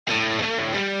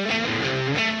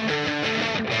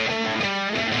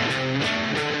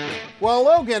Well,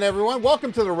 hello again, everyone.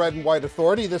 Welcome to the Red and White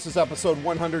Authority. This is episode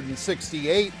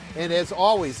 168, and as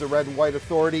always, the Red and White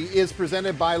Authority is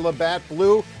presented by Labatt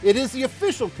Blue. It is the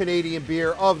official Canadian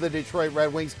beer of the Detroit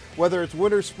Red Wings. Whether it's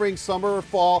winter, spring, summer, or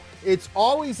fall, it's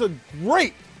always a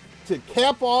great to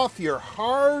cap off your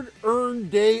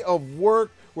hard-earned day of work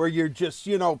where you're just,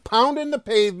 pounding the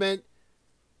pavement,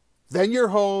 then you're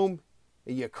home,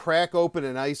 and you crack open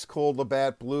an ice-cold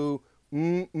Labatt Blue.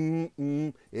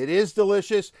 It is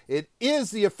delicious. It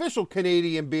is the official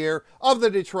Canadian beer of the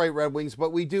Detroit Red Wings,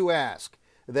 but we do ask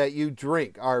that you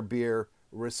drink our beer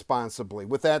responsibly.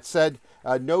 With that said,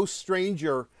 no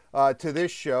stranger to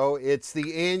this show. It's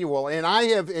the annual, and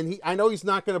I know he's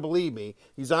not going to believe me.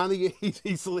 He's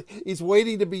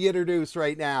waiting to be introduced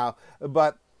right now,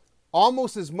 but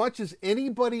almost as much as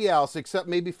anybody else, except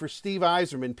maybe for Steve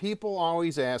Yzerman, people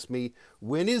always ask me,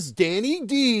 when is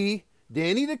Danny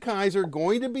DeKeyser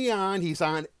going to be on? He's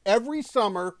on every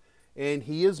summer, and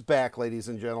he is back, ladies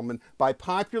and gentlemen. By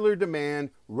popular demand,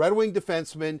 Red Wing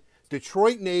defenseman,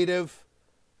 Detroit native,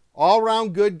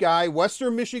 all-around good guy,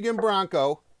 Western Michigan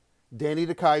Bronco, Danny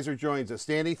DeKeyser joins us.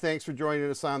 Danny, thanks for joining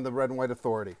us on the Red and White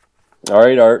Authority. All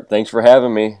right, Art. Thanks for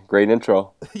having me. Great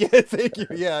intro. Yeah, thank you.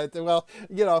 Yeah, well,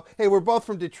 hey, we're both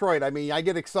from Detroit. I mean, I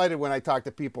get excited when I talk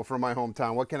to people from my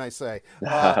hometown. What can I say?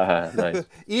 Nice.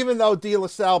 Even though De La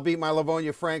Salle beat my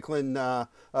Livonia Franklin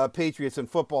Patriots in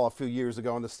football a few years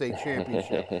ago in the state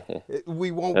championship, we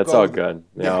won't. That's all good.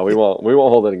 Yeah, we won't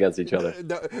hold it against each other.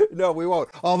 No, we won't.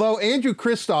 Although Andrew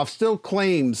Kristoff still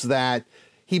claims that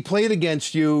he played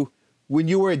against you when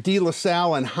you were at De La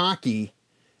Salle in hockey.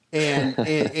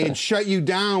 And shut you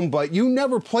down, but you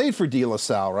never played for De La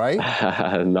Salle, right?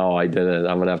 No, I didn't.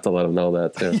 I'm gonna have to let him know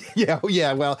that too.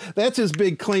 Yeah. Well, that's his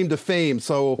big claim to fame,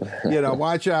 so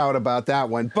watch out about that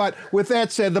one. But with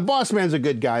that said, the boss man's a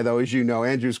good guy, though, as you know.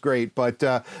 Andrew's great, but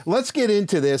let's get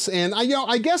into this. And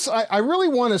I guess I really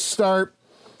want to start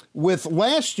with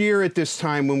last year at this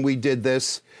time when we did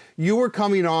this. You were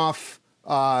coming off.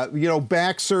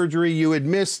 Back surgery. You had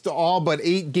missed all but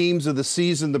 8 games of the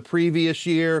season the previous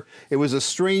year. It was a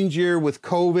strange year with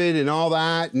COVID and all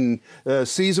that, and the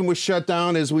season was shut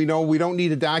down, as we know. We don't need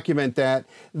to document that.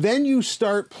 Then you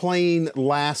start playing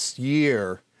last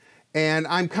year, and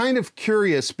I'm kind of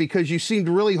curious because you seemed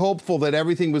really hopeful that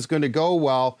everything was going to go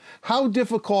well. How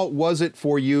difficult was it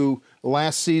for you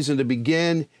last season to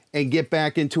begin and get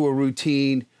back into a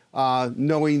routine,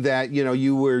 knowing that,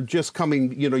 you were just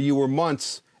coming, you were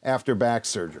months after back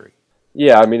surgery?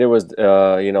 Yeah, I mean, it was,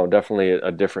 definitely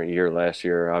a different year last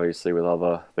year, obviously, with all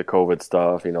the COVID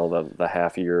stuff, the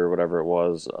half year or whatever it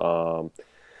was.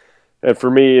 And for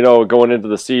me, going into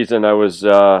the season, I was,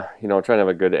 trying to have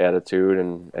a good attitude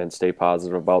and stay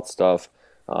positive about stuff.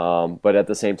 But at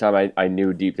the same time, I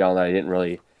knew deep down that I didn't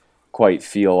really quite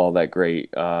feel all that great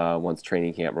once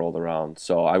training camp rolled around.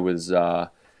 So I was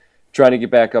trying to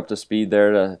get back up to speed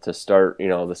there to start,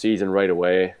 the season right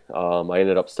away. I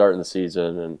ended up starting the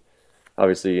season, and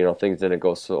obviously, things didn't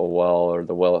go so well or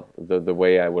the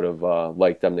way I would have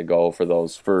liked them to go for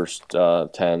those first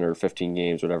 10 or 15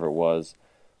 games, whatever it was.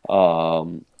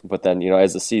 But then,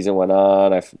 as the season went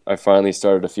on, I finally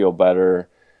started to feel better,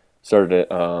 started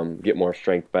to get more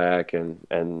strength back, and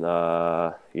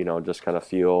just kind of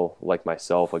feel like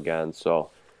myself again. So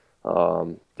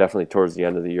definitely towards the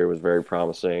end of the year was very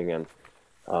promising, and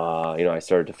I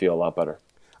started to feel a lot better.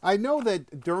 I know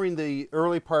that during the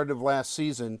early part of last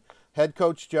season, head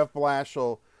coach Jeff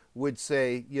Blashill would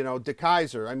say,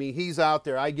 DeKeyser, I mean, he's out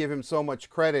there. I give him so much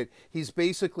credit. He's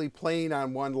basically playing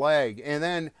on one leg. And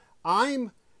then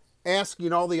I'm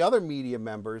asking all the other media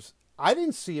members, I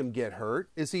didn't see him get hurt.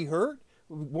 Is he hurt?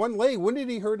 One leg. When did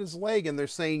he hurt his leg? And they're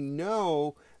saying,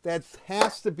 no, that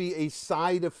has to be a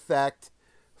side effect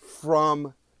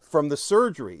from the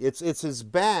surgery. It's his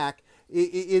back.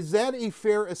 Is that a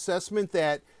fair assessment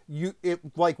that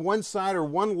like one side or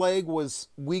one leg was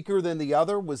weaker than the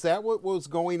other? Was that what was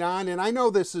going on? And I know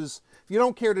this is, if you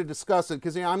don't care to discuss it,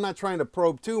 because I'm not trying to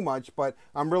probe too much, but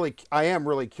I am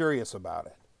really curious about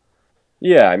it.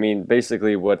 Yeah, I mean,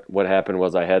 basically what happened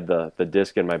was I had the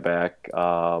disc in my back,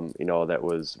 that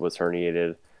was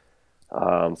herniated.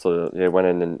 So they went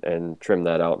in and trimmed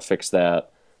that out, fixed that.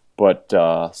 But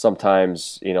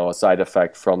sometimes, a side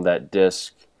effect from that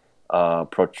disc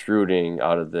protruding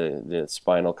out of the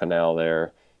spinal canal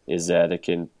there is that it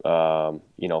can,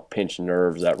 pinch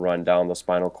nerves that run down the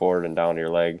spinal cord and down to your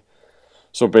leg.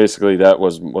 So basically that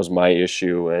was my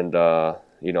issue. And,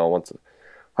 once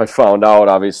I found out,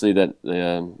 obviously, that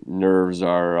the nerves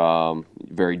are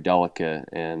very delicate.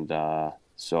 And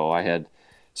so I had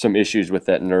some issues with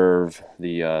that nerve,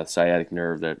 the sciatic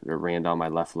nerve that ran down my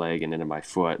left leg and into my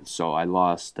foot. So I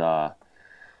lost a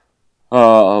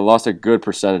good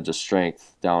percentage of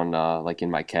strength down like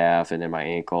in my calf and in my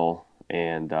ankle,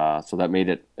 and so that made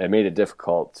it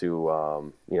difficult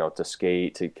to to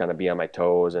skate, to kind of be on my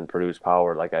toes and produce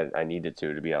power like I needed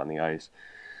to be on the ice.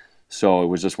 So it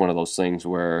was just one of those things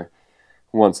where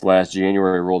once last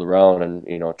January rolled around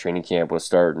and training camp was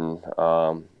starting,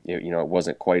 it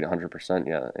wasn't quite 100%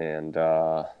 yet, and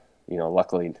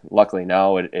luckily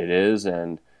now it is,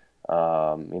 and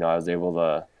I was able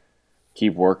to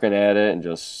keep working at it and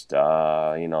just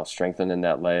strengthening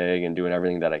that leg and doing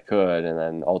everything that I could, and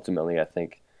then ultimately I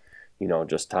think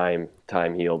just time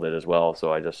healed it as well.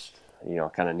 So I just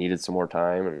kind of needed some more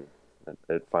time, and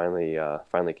it finally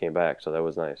came back. So that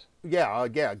was nice. Yeah,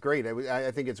 great.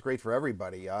 I think it's great for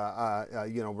everybody,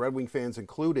 Red Wing fans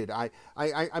included.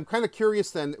 I'm kind of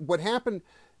curious then, what happened?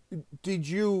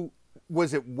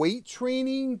 Was it weight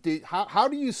training? How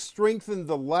do you strengthen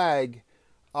the leg?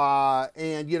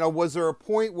 And was there a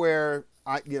point where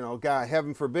God,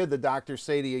 heaven forbid, the doctors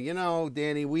say to you,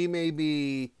 Danny, we may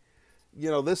be,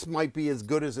 this might be as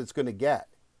good as it's going to get.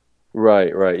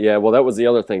 Right. Yeah. Well, that was the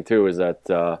other thing too, is that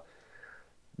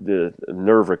the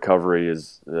nerve recovery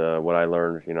is what I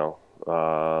learned,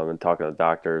 and talking to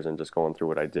doctors and just going through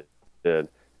what I did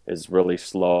is really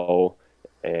slow,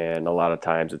 and a lot of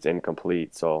times it's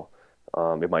incomplete. So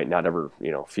it might not ever,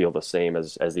 feel the same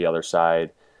as the other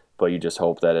side, but you just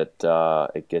hope that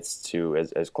it gets to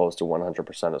as close to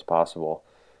 100% as possible.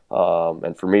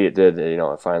 And for me, it did.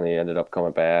 It finally ended up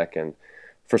coming back, and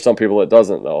for some people, it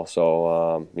doesn't though.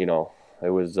 So it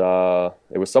was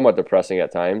somewhat depressing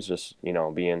at times, just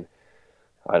being,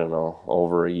 I don't know,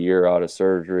 over a year out of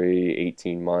surgery,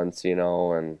 18 months,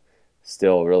 and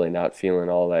still really not feeling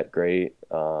all that great.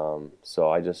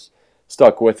 So I just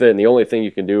stuck with it, and the only thing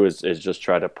you can do is just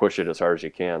try to push it as hard as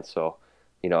you can. So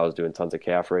I was doing tons of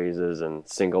calf raises and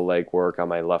single leg work on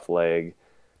my left leg,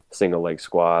 single leg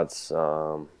squats,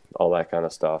 all that kind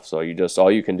of stuff. So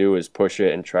all you can do is push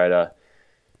it and try to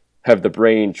have the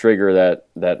brain trigger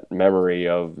that memory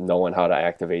of knowing how to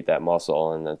activate that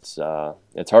muscle, and it's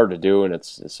hard to do, and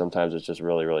sometimes it's just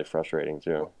really, really frustrating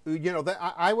too.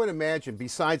 I would imagine,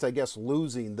 besides I guess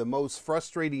losing, the most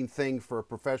frustrating thing for a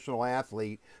professional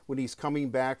athlete when he's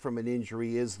coming back from an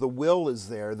injury is the will is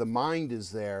there, the mind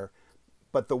is there,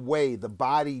 but the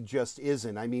body just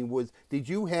isn't. I mean, did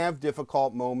you have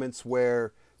difficult moments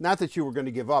where, not that you were going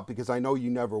to give up, because I know you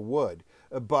never would,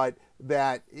 but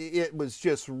that it was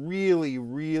just really,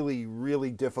 really,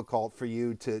 really difficult for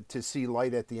you to see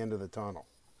light at the end of the tunnel?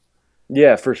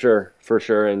 Yeah, for sure,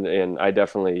 and I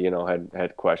definitely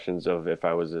had questions of if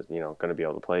I was going to be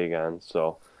able to play again.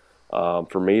 So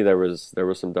for me, there was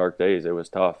some dark days. It was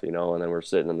tough, and then we're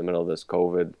sitting in the middle of this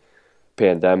COVID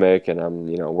pandemic, and I'm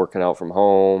working out from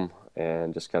home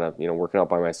and just kind of working out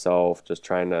by myself, just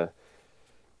trying to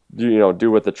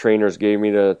do what the trainers gave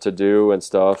me to do and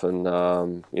stuff. And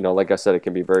like I said, it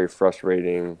can be very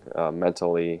frustrating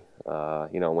mentally,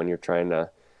 when you're trying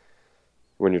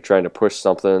to push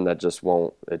something that just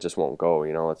won't go.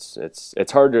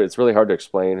 It's really hard to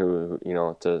explain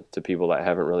to people that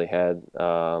haven't really had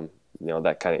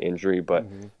that kind of injury, but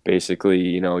basically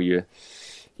you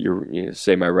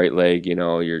say my right leg,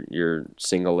 you're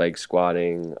single leg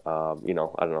squatting, I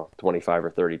don't know, 25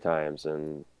 or 30 times,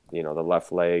 and the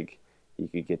left leg, you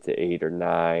could get to 8 or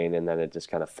 9, and then it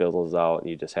just kind of fizzles out, and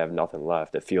you just have nothing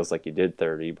left. It feels like you did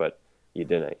 30, but you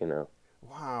didn't.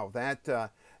 Wow, that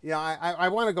I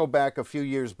want to go back a few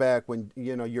years back when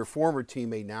your former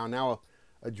teammate, now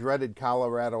a dreaded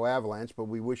Colorado Avalanche, but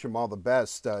we wish him all the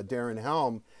best, Darren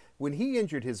Helm, when he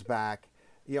injured his back.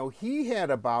 He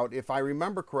had about, if I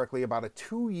remember correctly, about a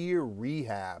 2-year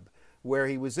rehab where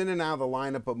he was in and out of the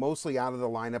lineup, but mostly out of the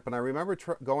lineup. And I remember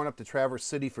going up to Traverse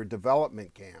City for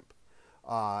development camp,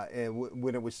 and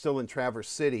when it was still in Traverse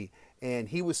City. And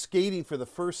he was skating for the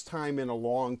first time in a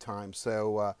long time.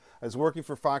 So I was working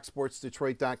for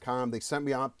FoxSportsDetroit.com. They sent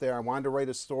me up there. I wanted to write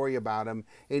a story about him.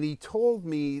 And he told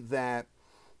me that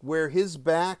where his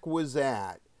back was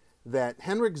at, that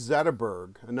Henrik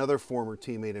Zetterberg, another former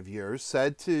teammate of yours,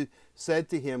 said to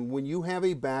him, when you have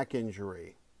a back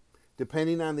injury,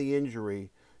 depending on the injury,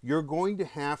 you're going to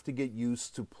have to get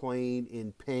used to playing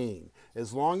in pain.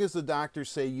 As long as the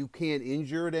doctors say you can't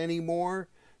injure it anymore,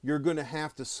 you're going to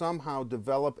have to somehow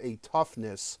develop a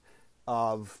toughness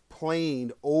of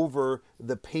playing over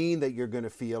the pain that you're going to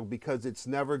feel, because it's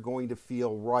never going to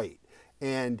feel right.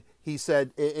 And he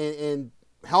said, and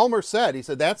Helmer said, he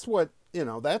said, that's what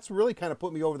that's really kind of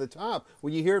put me over the top.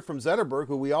 When you hear it from Zetterberg,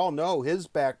 who we all know his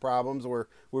back problems were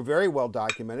very well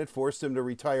documented, forced him to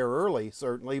retire early,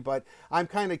 certainly. But I'm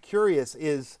kind of curious,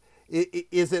 is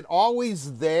it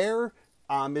always there?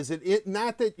 Is it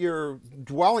not that you're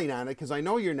dwelling on it, because I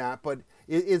know you're not, but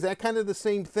is that kind of the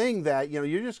same thing that,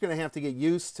 you're just going to have to get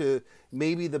used to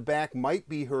maybe the back might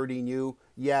be hurting you,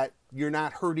 yet you're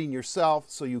not hurting yourself,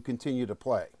 so you continue to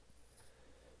play?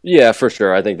 Yeah, for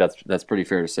sure. I think that's pretty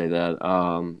fair to say that.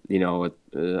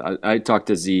 I talked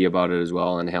to Z about it as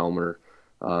well, and Helmer,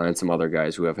 and some other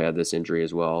guys who have had this injury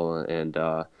as well, and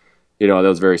that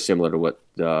was very similar to what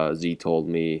Z told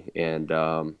me. And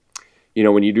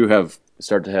when you do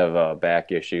start to have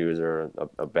back issues or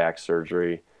a back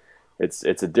surgery, it's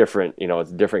a different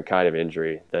it's a different kind of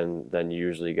injury than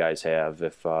usually guys have.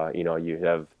 If you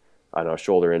have, I don't know, a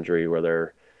shoulder injury where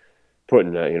they're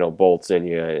putting bolts in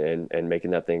you and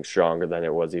making that thing stronger than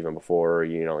it was even before, or,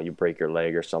 you break your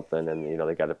leg or something, and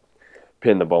they got to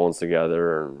pin the bones together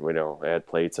or add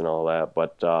plates and all that.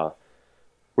 But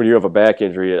when you have a back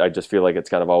injury, I just feel like it's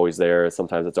kind of always there.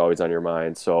 Sometimes it's always on your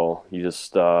mind. So you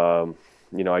just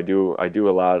I do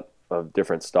a lot of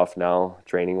different stuff now,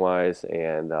 training wise,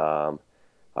 and I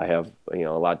have a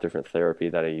lot of different therapy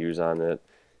that I use on it,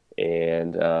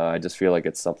 and I just feel like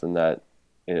it's something that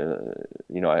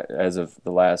as of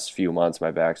the last few months,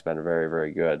 my back's been very,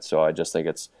 very good. So I just think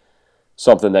it's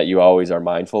something that you always are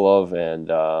mindful of, and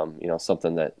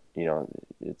something that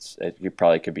you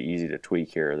probably could be easy to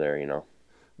tweak here or there.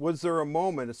 Was there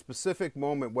a specific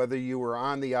moment, whether you were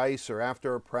on the ice or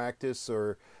after a practice,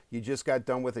 or you just got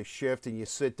done with a shift and you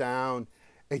sit down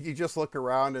and you just look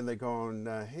around and they're going,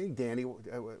 "Hey, Danny,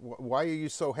 why are you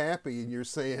so happy?" And you're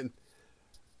saying,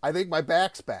 "I think my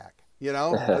back's back."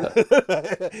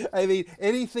 I mean,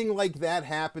 anything like that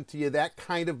happened to you, that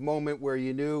kind of moment where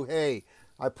you knew, hey,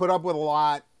 I put up with a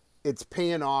lot, it's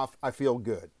paying off, I feel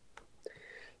good?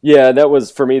 Yeah,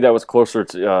 for me, that was closer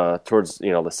to towards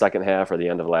the second half or the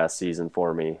end of last season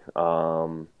for me.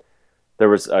 There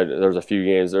was a few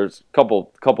games. There's a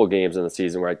couple games in the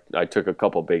season where I took a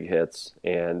couple big hits,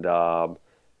 and that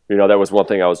was one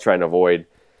thing I was trying to avoid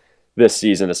this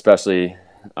season, especially.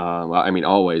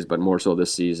 Always, but more so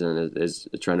this season is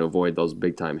trying to avoid those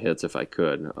big time hits if I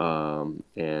could,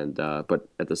 but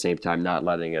at the same time not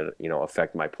letting it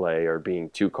affect my play or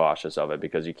being too cautious of it,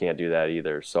 because you can't do that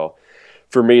either. So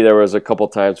for me, there was a couple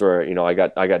times where I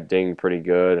got dinged pretty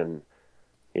good, and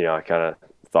I kind of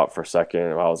thought for a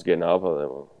second while I was getting up,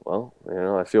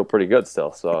 I feel pretty good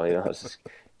still. So just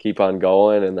keep on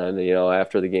going, and then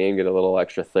after the game get a little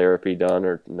extra therapy done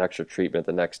or an extra treatment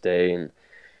the next day, and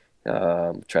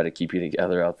try to keep you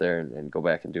together out there and go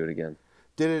back and do it again.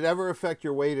 Did it ever affect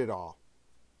your weight at all?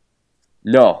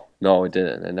 No, it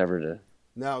didn't. It never did.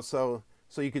 No, so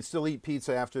you could still eat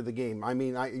pizza after the game. I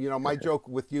mean, my joke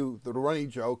with you, the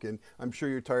running joke, and I'm sure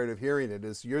you're tired of hearing it,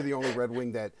 is you're the only Red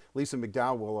Wing that Lisa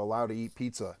McDowell will allow to eat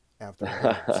pizza after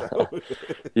the game. So.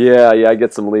 Yeah, I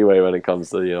get some leeway when it comes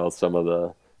to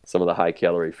some of the high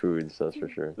calorie foods, that's for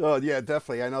sure. Oh yeah,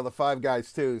 definitely. I know the Five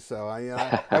Guys too, so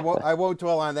I won't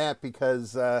dwell on that,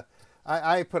 because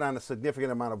I put on a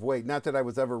significant amount of weight. Not that I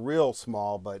was ever real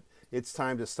small, but it's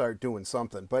time to start doing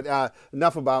something. But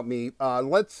enough about me.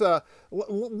 Let's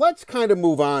kind of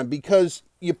move on, because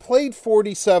you played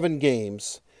 47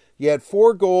 games. You had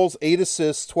 4 goals, 8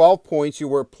 assists, 12 points. You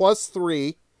were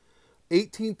 +3,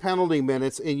 18 penalty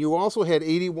minutes, and you also had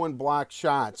 81 blocked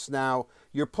shots. Now,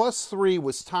 your +3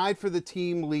 was tied for the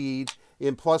team lead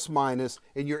in plus-minus,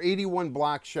 and your 81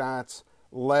 block shots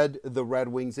led the Red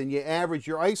Wings. And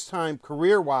your ice time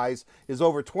career-wise is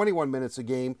over 21 minutes a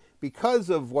game. Because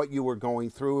of what you were going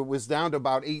through, it was down to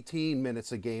about 18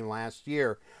 minutes a game last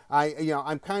year.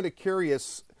 I'm kind of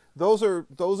curious. Those are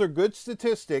good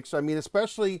statistics. I mean,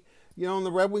 especially, and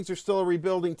the Red Wings are still a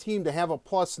rebuilding team, to have a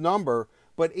plus number,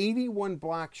 but 81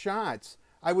 block shots.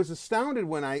 I was astounded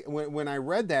when I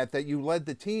read that you led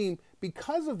the team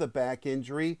because of the back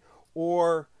injury,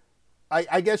 or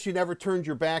I guess you never turned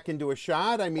your back into a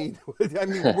shot. I mean,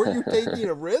 were you taking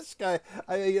a risk? What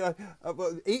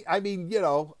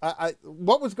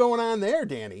was going on there,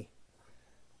 Danny?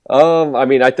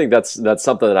 I think that's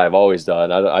something that I've always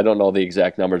done. I don't know the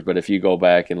exact numbers, but if you go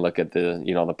back and look at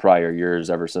the prior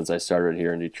years, ever since I started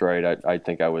here in Detroit, I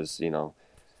think I was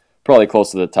probably close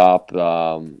to the top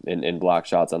in block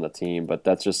shots on the team. But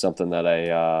that's just something that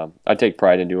I take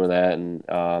pride in doing that, and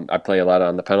I play a lot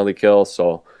on the penalty kill,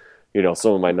 so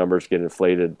some of my numbers get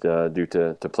inflated due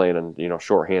to playing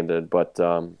shorthanded. But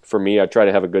for me, I try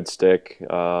to have a good stick.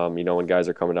 When guys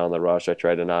are coming down the rush, I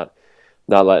try to not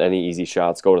let any easy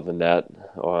shots go to the net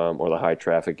or the high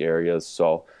traffic areas.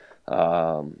 So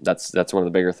That's one of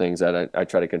the bigger things that I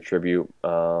try to contribute.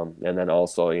 And then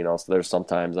also, so there's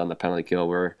sometimes on the penalty kill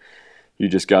where you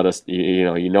just gotta,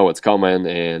 you know what's coming,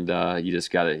 and you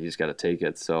just gotta take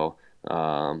it. So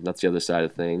that's the other side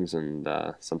of things, and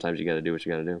sometimes you gotta do what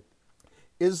you gotta do.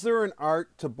 Is there an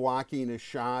art to blocking a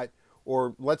shot,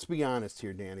 or let's be honest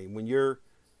here, Danny, when you're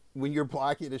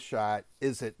blocking a shot,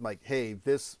 is it like, hey,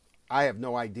 this, I have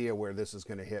no idea where this is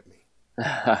going to hit me?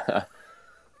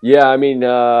 Yeah, I mean,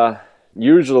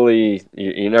 usually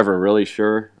you're never really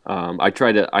sure.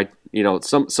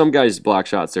 Some guys block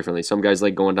shots differently. Some guys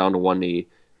like going down to one knee.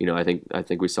 I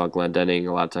think we saw Glenn Denning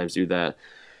a lot of times do that.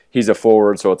 He's a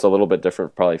forward, so it's a little bit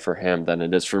different probably for him than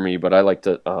it is for me. But I like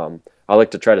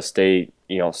to try to stay,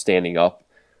 standing up,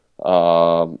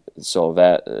 so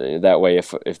that way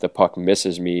if the puck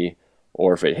misses me,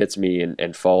 or if it hits me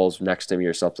and falls next to me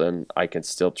or something, I can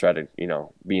still try to,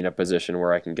 be in a position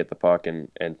where I can get the puck and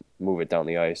move it down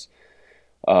the ice.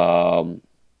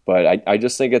 But I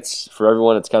just think it's, for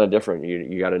everyone, it's kind of different.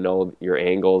 You got to know your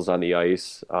angles on the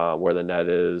ice, where the net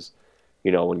is,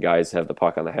 when guys have the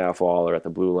puck on the half wall or at the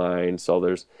blue line. So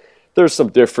there's some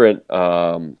different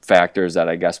factors that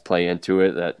I guess play into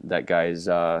it that guys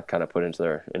kind of put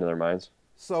into their minds.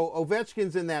 So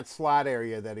Ovechkin's in that slot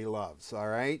area that he loves, all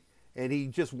right? And he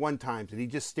just one-times it. He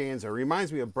just stands there.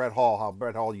 Reminds me of Brett Hall, how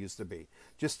Brett Hall used to be.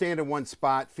 Just stand in one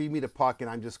spot, feed me the puck, and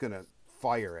I'm just going to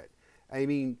fire it. I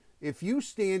mean, if you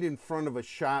stand in front of a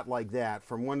shot like that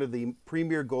from one of the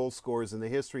premier goal scorers in the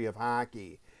history of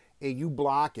hockey, and you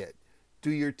block it,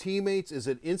 do your teammates, is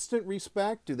it instant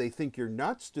respect? Do they think you're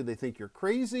nuts? Do they think you're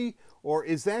crazy? Or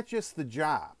is that just the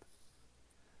job?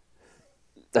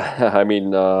 I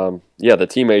mean, yeah, the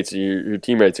teammates, your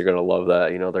teammates are going to love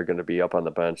that. They're going to be up on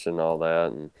the bench and all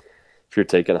that. And if you're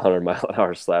taking a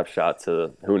 100-mile-an-hour slap shot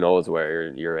to who knows where,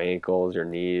 your ankles, your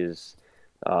knees,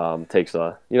 takes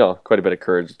quite a bit of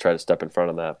courage to try to step in front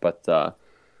of that. But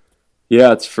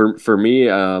yeah, it's for me,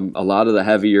 a lot of the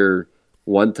heavier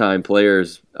one-time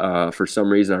players, for some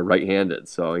reason, are right-handed.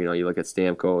 So you look at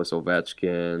Stamkos,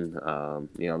 Ovechkin.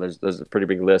 There's a pretty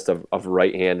big list of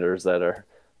right-handers that are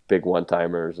big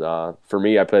one-timers. For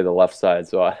me, I play the left side,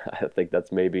 so I think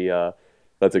that's maybe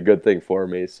that's a good thing for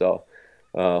me. So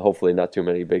hopefully not too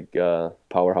many big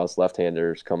powerhouse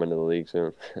left-handers come into the league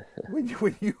soon.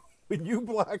 When you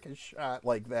block a shot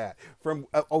like that from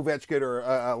Ovechkin, or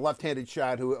a left-handed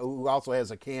shot who also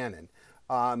has a cannon,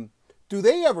 do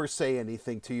they ever say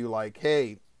anything to you like,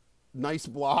 hey, nice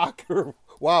block, or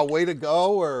wow, way to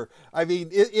go? Or, I mean,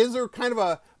 is there kind of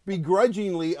a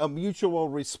begrudgingly a mutual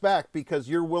respect because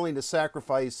you're willing to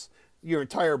sacrifice your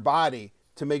entire body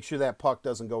to make sure that puck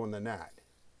doesn't go in the net?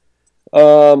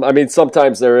 I mean,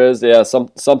 sometimes there is, yeah.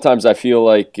 Sometimes I feel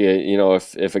like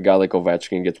if a guy like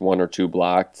Ovechkin gets one or two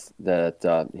blocked,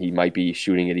 that he might be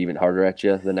shooting it even harder at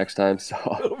you the next time. So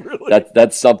Oh, really?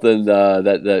 that's something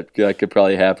that could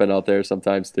probably happen out there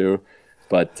sometimes too.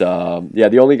 But yeah,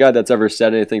 the only guy that's ever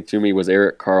said anything to me was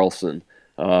Erik Karlsson.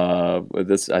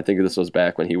 I think this was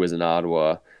back when he was in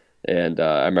Ottawa, and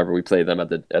I remember we played them at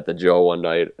the Joe one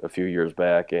night a few years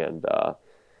back, and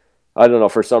I don't know,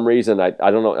 for some reason I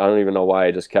don't even know why,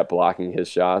 I just kept blocking his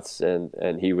shots,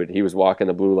 and he was walking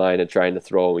the blue line and trying to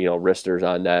throw wristers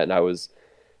on net, and I was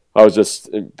just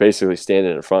basically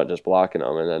standing in front just blocking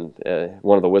them, and then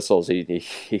one of the whistles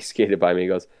he skated by me, he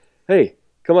goes, "Hey,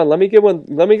 come on, let me get one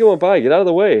by, get out of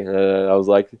the way." And I was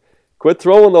like, quit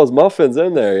throwing those muffins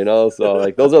in there, So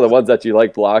like those are the ones that you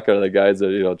like blocking, are the guys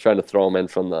that trying to throw them in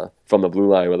from the blue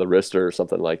line with a wrister or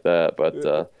something like that.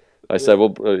 But I said, well,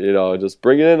 just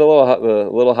bring it in a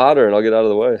little hotter, and I'll get out of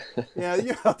the way.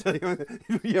 Yeah, I'll tell you.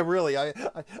 Yeah, really. I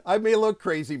may look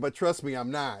crazy, but trust me,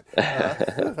 I'm not.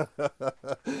 Yeah,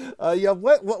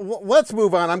 let's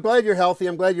move on. I'm glad you're healthy.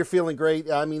 I'm glad you're feeling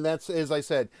great. I mean, that's, as I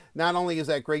said, not only is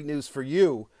that great news for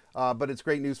you, but it's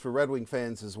great news for Red Wing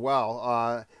fans as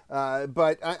well.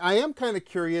 But I am kind of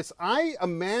curious. I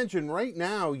imagine right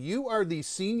now you are the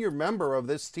senior member of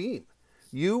this team.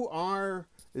 You are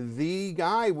the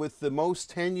guy with the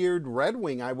most tenured Red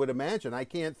Wing, I would imagine. I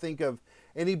can't think of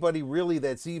anybody really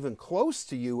that's even close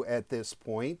to you at this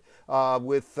point.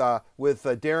 With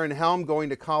Darren Helm going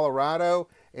to Colorado,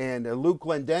 and Luke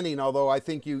Glendening, although I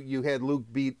think you had Luke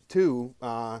beat too.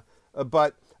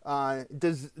 But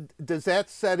does that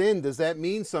set in? Does that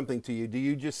mean something to you? Do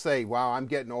you just say, wow, I'm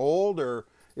getting old? Or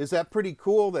is that pretty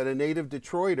cool that a native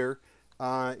Detroiter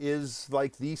is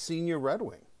like the senior Red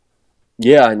Wing?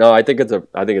 Yeah, no, I think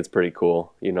it's pretty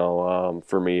cool.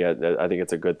 For me, I think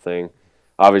it's a good thing.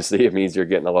 Obviously, it means you're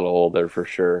getting a little older for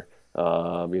sure.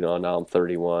 Now I'm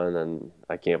 31, and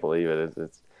I can't believe it.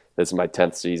 It's my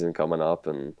 10th season coming up,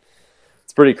 and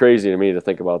it's pretty crazy to me to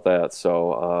think about that.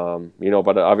 So,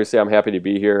 but obviously I'm happy to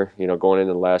be here, going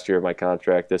into the last year of my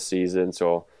contract this season.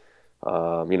 So,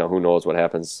 who knows what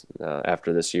happens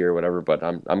after this year or whatever, but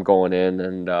I'm going in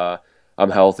and I'm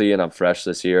healthy and I'm fresh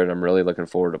this year and I'm really looking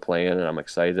forward to playing and I'm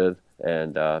excited.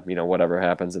 And, whatever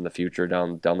happens in the future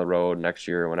down the road next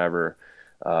year or whenever,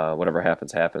 whatever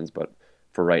happens. But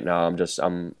for right now,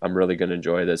 I'm really going to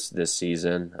enjoy this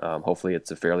season. Hopefully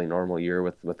it's a fairly normal year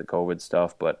with the COVID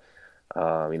stuff, but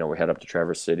we head up to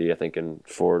Traverse City, I think in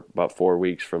about 4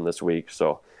 weeks from this week.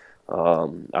 So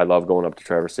I love going up to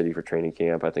Traverse City for training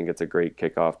camp. I think it's a great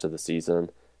kickoff to the season,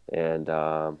 and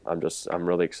I'm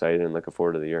really excited and looking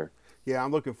forward to the year. Yeah,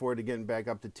 I'm looking forward to getting back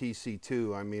up to TC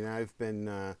too. I mean, I've been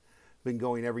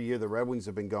going every year the Red Wings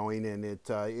have been going, and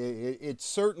it's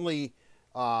certainly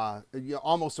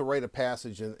almost a rite of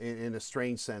passage in a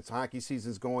strange sense. Hockey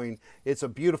season's going. It's a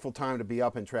beautiful time to be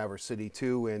up in Traverse City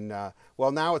too. And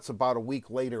now it's about a week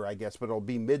later, I guess, but it'll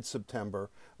be mid-September.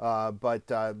 But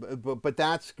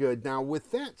that's good. Now,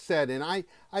 with that said, and I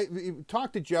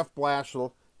talked to Jeff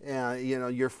Blashill,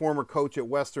 your former coach at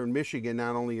Western Michigan,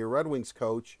 not only your Red Wings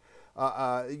coach.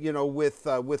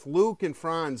 With Luke and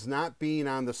Franz not being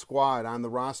on the squad, on the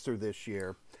roster this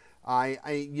year,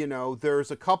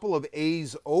 there's a couple of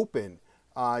A's open.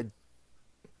 I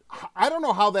don't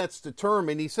know how that's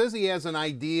determined. He says he has an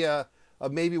idea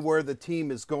of maybe where the team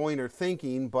is going or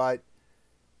thinking, but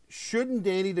shouldn't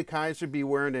Danny DeKeyser be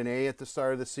wearing an A at the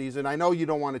start of the season? I know you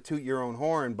don't want to toot your own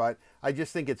horn, but I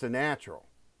just think it's a natural.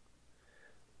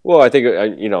 Well, I think,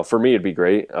 for me, it'd be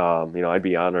great. I'd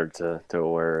be honored to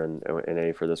wear an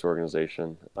A for this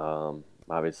organization.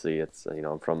 Obviously, it's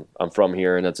I'm from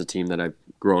here, and it's a team that I've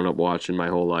grown up watching my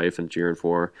whole life and cheering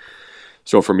for.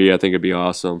 So for me, I think it'd be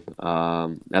awesome.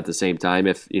 At the same time,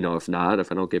 if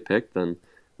I don't get picked, then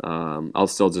I'll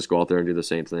still just go out there and do the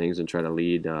same things and try to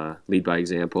lead by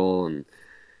example and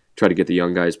try to get the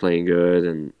young guys playing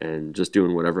good and just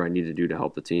doing whatever I need to do to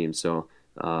help the team. So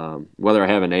whether I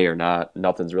have an A or not,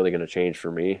 nothing's really going to change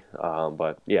for me.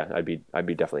 But yeah, I'd be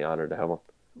definitely honored to have one.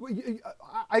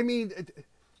 I mean.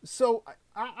 So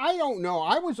I don't know.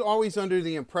 I was always under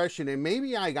the impression, and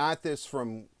maybe I got this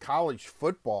from college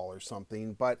football or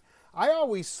something, but I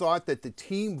always thought that the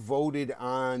team voted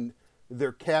on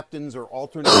their captains or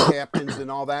alternate captains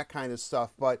and all that kind of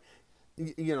stuff. But,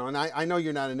 and I know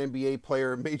you're not an NBA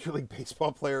player, Major League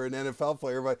Baseball player, an NFL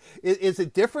player, but is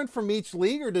it different from each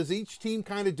league, or does each team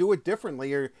kind of do it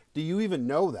differently, or do you even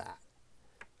know that?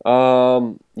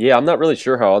 Yeah, I'm not really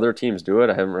sure how other teams do it.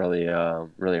 I haven't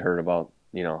really heard about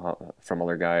from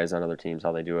other guys on other teams,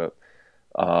 how they do it.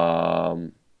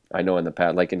 I know in the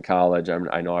past, like in college,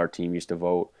 I know our team used to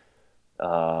vote,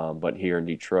 but here in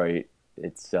Detroit,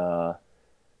 it's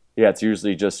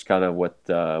usually just kind of what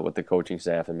the coaching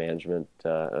staff and management,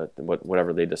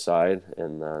 whatever they decide,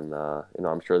 and then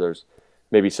I'm sure there's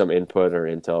maybe some input or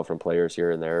intel from players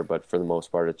here and there, but for the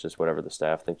most part, it's just whatever the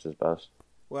staff thinks is best.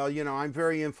 Well, I'm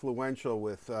very influential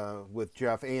with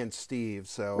Jeff and Steve,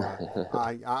 so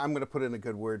I'm going to put in a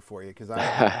good word for you because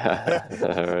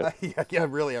I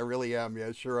really am.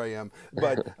 Yeah, sure I am.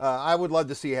 But I would love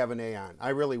to see you have an A on. I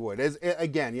really would.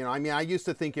 I used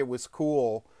to think it was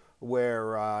cool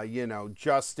where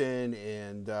Justin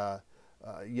and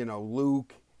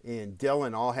Luke and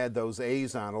Dylan all had those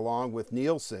A's on, along with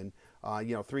Nielsen.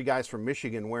 3 guys from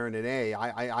Michigan wearing an A.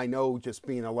 I know, just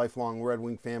being a lifelong Red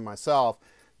Wing fan myself,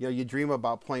 you dream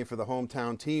about playing for the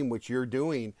hometown team, which you're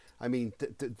doing. I mean,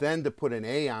 then to put an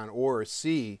A on or a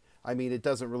C, I mean, it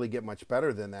doesn't really get much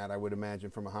better than that, I would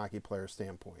imagine, from a hockey player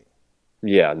standpoint.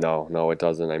 Yeah, no, it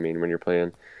doesn't. I mean, when you're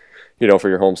playing, for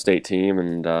your home state team,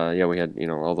 and we had,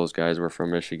 all those guys were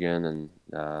from Michigan,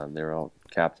 and they were all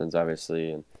captains, obviously,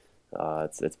 and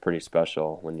it's pretty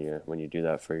special when you do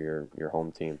that for your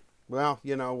home team. Well,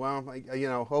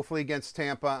 hopefully against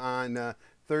Tampa on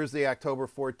Thursday, October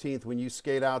 14th, when you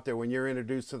skate out there, when you're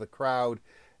introduced to the crowd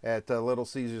at Little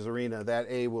Caesars Arena, that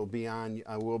A will be on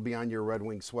your Red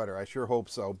Wing sweater. I sure hope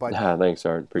so. But thanks,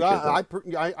 Art. Appreciate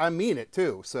that. I mean it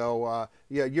too. So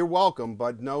you're welcome,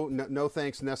 but no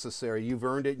thanks necessary. You've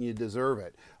earned it and you deserve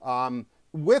it.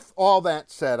 With all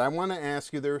that said, I want to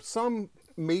ask you: there are some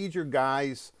major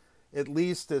guys, at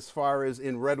least as far as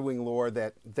in Red Wing lore,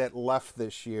 that left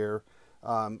this year.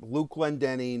 Luke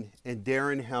Glendening and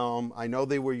Darren Helm. I know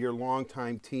they were your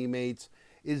longtime teammates.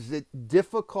 Is it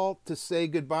difficult to say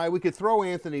goodbye? We could throw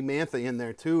Anthony Mantha in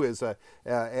there too as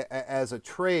a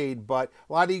trade, but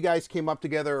a lot of you guys came up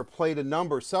together or played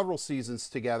several seasons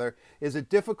together. Is it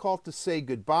difficult to say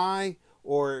goodbye,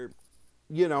 or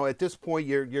at this point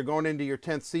you're going into your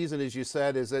 10th season, as you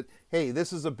said? Is it, hey,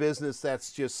 this is a business,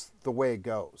 that's just the way it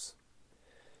goes?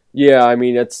 Yeah, I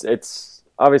mean it's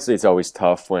obviously it's always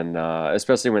tough when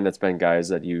especially when it's been guys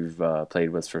that you've played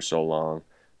with for so long,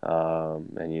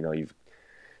 and you've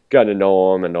gotten to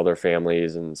know them and know their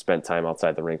families and spent time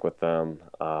outside the rink with them,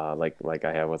 like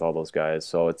I have with all those guys.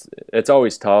 So it's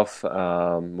always tough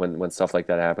when stuff like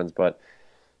that happens. But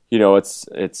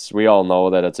it's we all know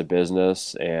that it's a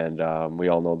business, and we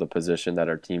all know the position that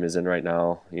our team is in right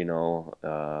now.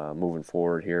 Moving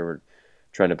forward here, we're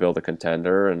trying to build a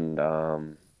contender,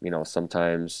 and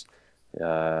sometimes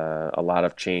a lot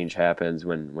of change happens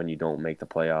when you don't make the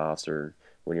playoffs or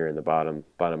when you're in the bottom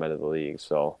end of the league.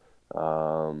 So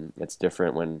it's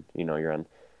different when you're on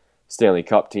Stanley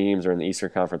Cup teams or in the Eastern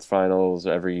Conference Finals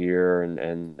every year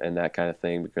and that kind of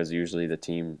thing, because usually the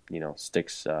team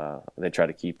sticks. They try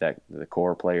to keep the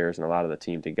core players and a lot of the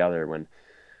team together when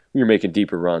you're making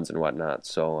deeper runs and whatnot.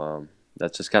 So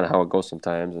that's just kind of how it goes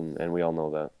sometimes, and we all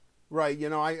know that. Right.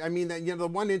 I mean, the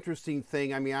one interesting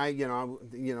thing. I mean,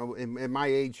 in my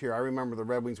age here, I remember the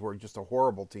Red Wings were just a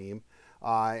horrible team,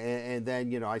 and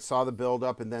then I saw the build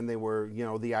up, and then they were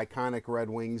the iconic Red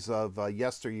Wings of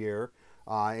yesteryear,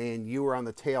 and you were on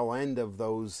the tail end of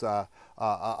those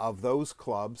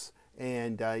clubs,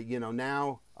 and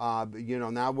now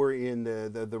we're in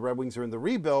the Red Wings are in the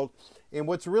rebuild, and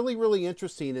what's really really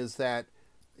interesting is that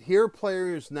hear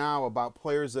players now about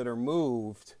players that are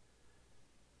moved.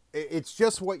 It's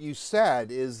just what you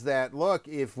said, is that, look,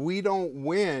 if we don't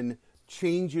win,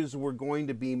 changes were going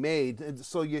to be made. And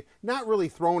so you're not really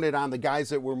throwing it on the guys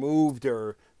that were moved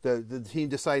or the team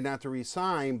decided not to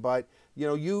re-sign, but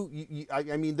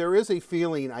I mean, there is a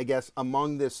feeling, I guess,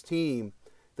 among this team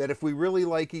that if we really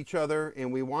like each other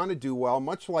and we want to do well,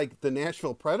 much like the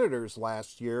Nashville Predators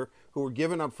last year, who were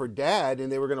giving up for Dad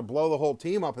and they were going to blow the whole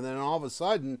team up, and then all of a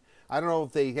sudden, I don't know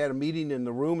if they had a meeting in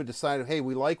the room and decided, hey,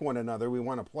 we like one another, we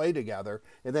want to play together,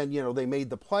 and then they made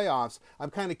the playoffs. I'm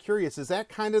kind of curious, is that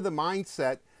kind of the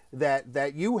mindset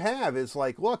that you have? Is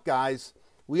like, look, guys,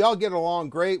 we all get along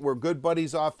great, we're good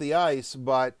buddies off the ice,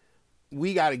 but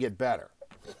we got to get better.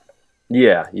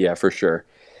 Yeah, for sure.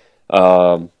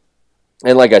 Um,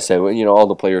 And like I said, all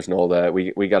the players know that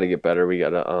we got to get better. We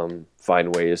got to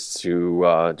find ways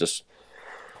to just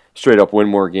straight up win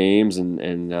more games.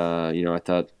 And I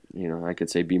thought I could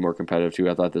say be more competitive too.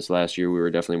 I thought this last year we were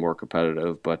definitely more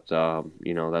competitive, but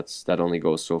that only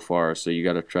goes so far. So you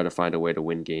got to try to find a way to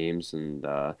win games and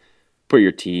put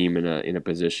your team in a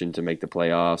position to make the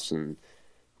playoffs. And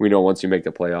we know once you make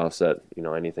the playoffs that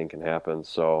anything can happen.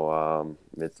 So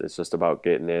it's just about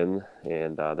getting in,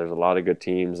 and there's a lot of good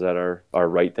teams that are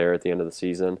right there at the end of the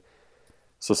season.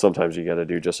 So sometimes you got to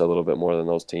do just a little bit more than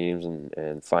those teams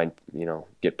and find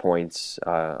get points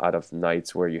out of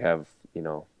nights where you have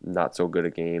not so good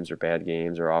at games or bad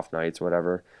games or off nights,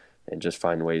 whatever, and just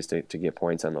find ways to get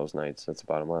points on those nights. That's the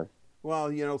bottom line.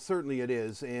 Well, certainly it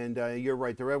is, and you're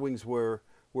right. The Red Wings were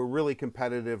really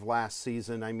competitive last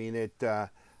season. I mean,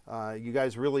 you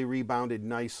guys really rebounded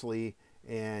nicely,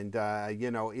 and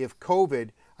if COVID,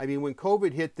 I mean, when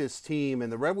COVID hit this team,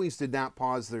 and the Red Wings did not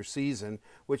pause their season,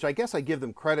 which I guess I give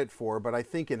them credit for, but I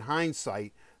think in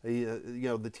hindsight,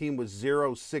 the team was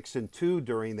 0-6-2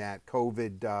 during that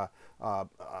COVID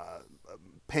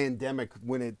pandemic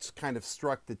when it kind of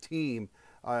struck the team.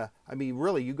 I mean,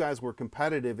 really, you guys were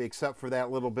competitive except for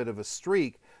that little bit of a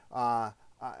streak. I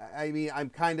mean, I'm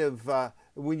kind of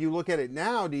when you look at it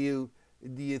now, do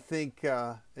you think,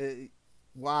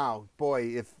 wow,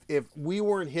 boy, if we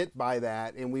weren't hit by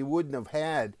that and we wouldn't have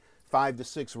had 5 to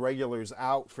 6 regulars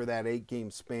out for that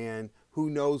 8-game span, who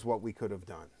knows what we could have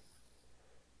done?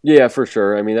 Yeah, for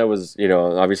sure. I mean, that was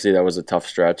obviously that was a tough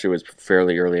stretch. It was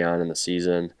fairly early on in the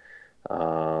season,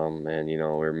 and we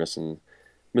were missing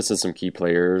some key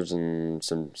players and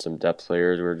some depth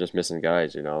players. We were just missing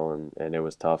guys, and it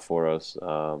was tough for us.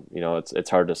 It's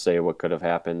hard to say what could have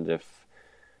happened if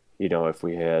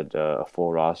we had a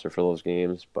full roster for those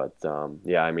games. But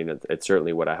yeah, I mean, it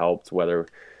certainly would have helped. Whether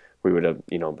we would have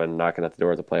been knocking at the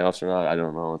door at the playoffs or not, I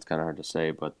don't know. It's kind of hard to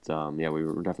say. But yeah, we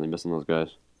were definitely missing those guys.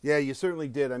 Yeah, you certainly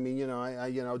did. I mean,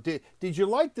 did you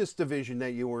like this division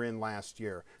that you were in last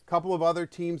year? A couple of other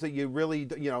teams that you really,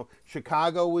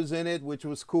 Chicago was in it, which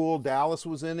was cool. Dallas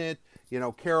was in it.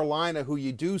 Carolina, who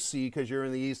you do see because you're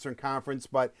in the Eastern Conference.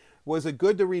 But was it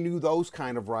good to renew those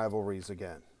kind of rivalries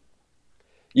again?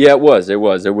 Yeah, it was. It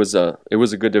was a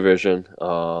good division,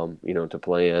 to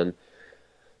play in.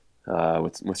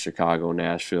 With Chicago,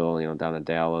 Nashville, down in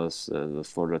Dallas, the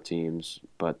Florida teams.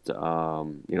 But, it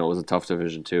was a tough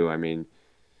division too. I mean,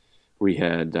 we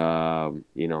had, Tampa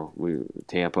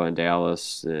and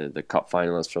Dallas, the Cup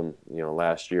finalists from,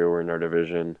 last year were in our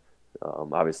division.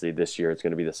 Obviously this year it's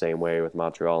going to be the same way with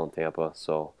Montreal and Tampa.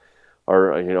 So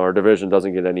our division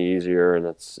doesn't get any easier, and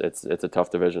it's a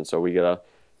tough division. So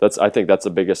I think that's the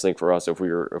biggest thing for us. If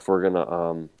we're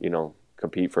gonna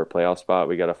compete for a playoff spot,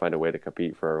 we got to find a way to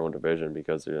compete for our own division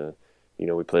because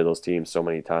we play those teams so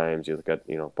many times. You look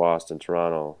at Boston,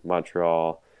 Toronto,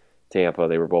 Montreal, Tampa.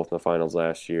 They were both in the finals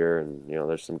last year, and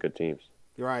there's some good teams.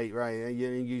 Right.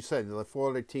 You said the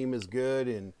Florida team is good,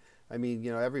 and I mean,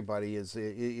 everybody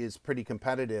is pretty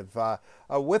competitive.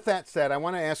 With that said, I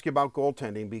want to ask you about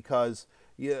goaltending because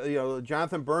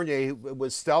Jonathan Bernier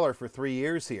was stellar for 3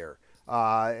 years here,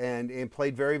 and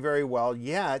played very, very well.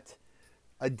 Yet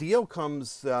a deal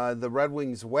comes the Red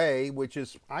Wings' way, which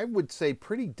is, I would say,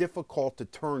 pretty difficult to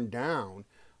turn down.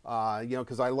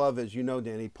 Because I love, as you know,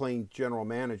 Danny, playing general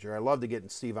manager. I love to get in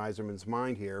Steve Yzerman's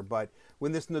mind here. But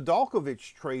when this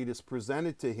Nedeljkovic trade is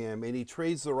presented to him and he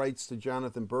trades the rights to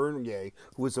Jonathan Bernier,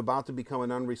 who is about to become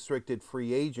an unrestricted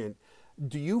free agent,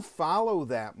 do you follow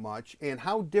that much? And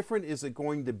how different is it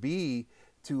going to be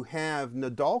to have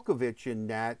Nedeljkovic in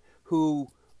net, who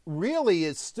really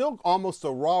is still almost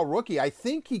a raw rookie? I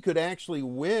think he could actually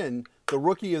win the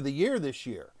Rookie of the Year this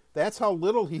year. That's how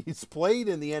little he's played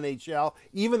in the NHL,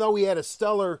 even though he had a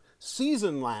stellar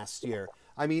season last year.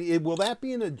 I mean, will that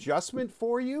be an adjustment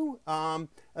for you,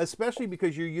 especially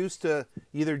because you're used to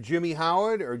either Jimmy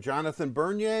Howard or Jonathan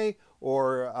Bernier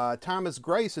or Thomas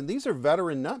Greiss, and these are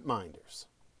veteran netminders.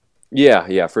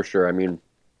 Yeah, for sure. I mean,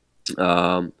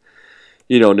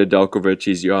 Nedeljkovic,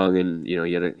 he's young, and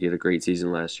he had a great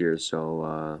season last year.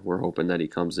 So we're hoping that he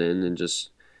comes in and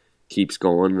just keeps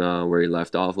going where he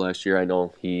left off last year. I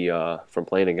know he, from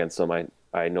playing against him,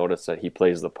 I noticed that he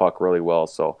plays the puck really well.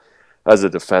 So as a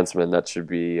defenseman, that should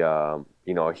be a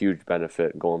huge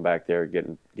benefit going back there,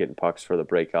 getting pucks for the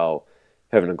breakout,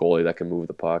 having a goalie that can move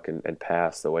the puck and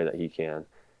pass the way that he can.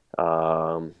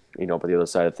 But the other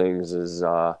side of things is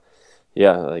when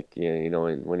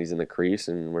he's in the crease,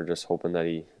 and we're just hoping that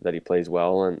he plays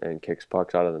well and kicks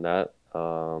pucks out of the net.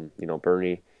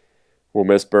 Bernie. We'll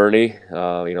miss Bernie.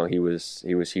 He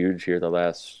was huge here the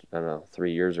last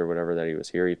 3 years or whatever that he was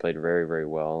here. He played very, very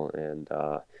well, and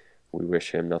we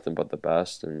wish him nothing but the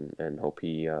best and hope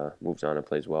he moves on and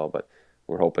plays well. But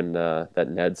we're hoping that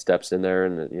Ned steps in there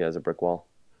and he has a brick wall.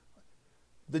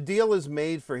 The deal is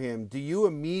made for him. Do you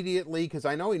immediately, because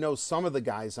I know he knows some of the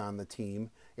guys on the team,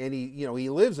 and he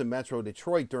lives in Metro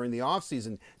Detroit during the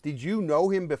offseason. Did you know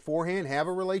him beforehand, have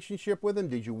a relationship with him?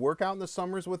 Did you work out in the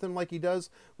summers with him like he does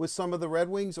with some of the Red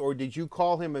Wings? Or did you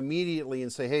call him immediately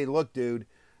and say, hey, look, dude,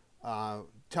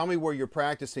 tell me where you're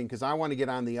practicing because I want to get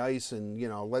on the ice and,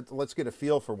 let's get a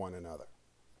feel for one another?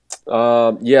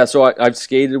 So I've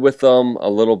skated with them a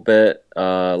little bit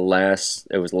last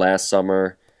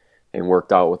summer and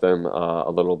worked out with him a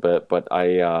little bit. But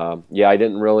I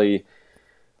didn't really –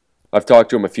 I've talked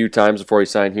to him a few times before he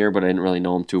signed here, but I didn't really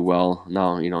know him too well.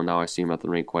 Now I see him at the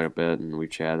rink quite a bit, and we've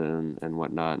chatted and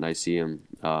whatnot, and I see him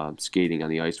skating on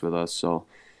the ice with us. So,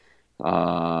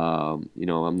 I'm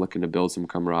looking to build some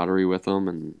camaraderie with him,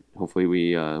 and hopefully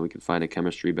we can find a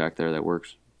chemistry back there that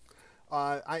works.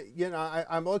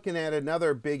 I'm looking at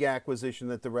another big acquisition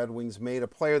that the Red Wings made, a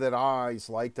player that I always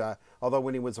liked, although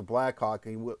when he was a Blackhawk,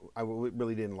 I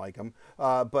really didn't like him.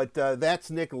 But that's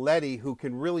Nick Leddy, who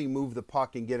can really move the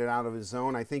puck and get it out of his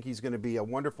zone. I think he's going to be a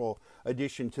wonderful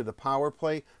addition to the power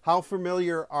play. How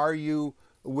familiar are you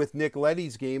with Nick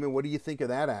Leddy's game, and what do you think of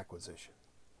that acquisition?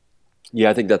 Yeah,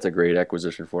 I think that's a great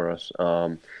acquisition for us.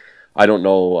 I don't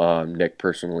know Nick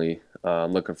personally.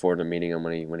 I'm looking forward to meeting him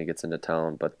when he gets into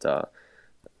town, but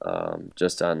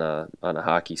just on a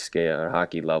hockey scale or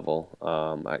hockey level,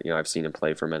 I've seen him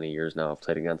play for many years now. I've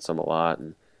played against him a lot,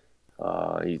 and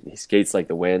he skates like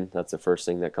the wind. That's the first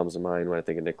thing that comes to mind when I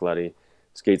think of Nick Leddy.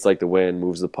 Skates like the wind,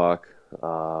 moves the puck,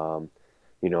 and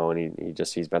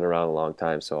he's been around a long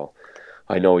time, so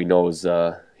I know he knows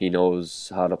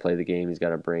how to play the game. He's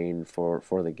got a brain for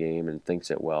the game and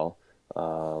thinks it well.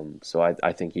 So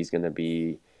I think he's going to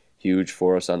be huge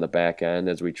for us on the back end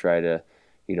as we try to,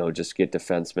 just get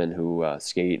defensemen who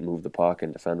skate and move the puck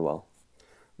and defend well.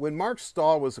 When Mark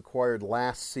Stahl was acquired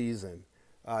last season,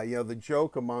 the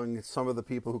joke among some of the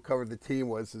people who covered the team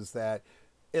was that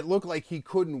it looked like he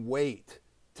couldn't wait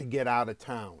to get out of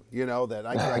town. That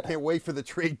I can't wait for the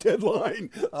trade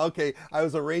deadline. Okay, I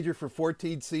was a Ranger for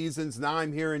 14 seasons. Now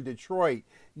I'm here in Detroit.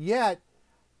 Yet,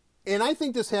 and I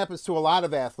think this happens to a lot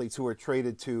of athletes who are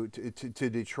traded to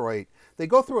Detroit. They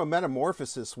go through a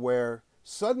metamorphosis where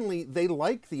suddenly they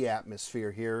like the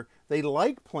atmosphere here. They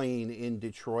like playing in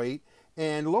Detroit.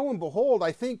 And lo and behold,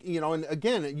 I think, and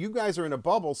again, you guys are in a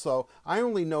bubble, so I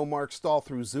only know Mark Stahl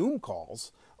through Zoom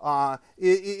calls,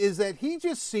 is that he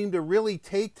just seemed to really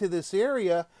take to this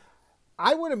area.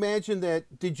 I would imagine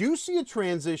that, did you see a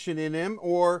transition in him,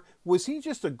 or was he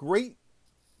just a great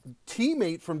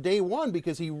teammate from day one,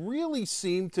 because he really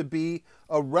seemed to be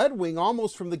a Red Wing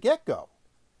almost from the get-go?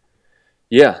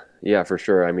 Yeah, for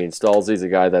sure. I mean, Stalzy's a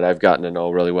guy that I've gotten to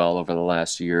know really well over the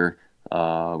last year.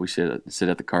 We sit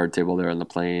at the card table there on the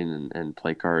plane and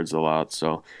play cards a lot.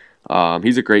 So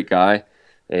he's a great guy,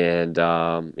 and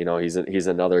he's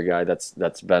another guy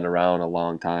that's been around a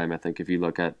long time. I think if you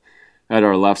look at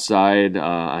our left side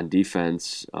on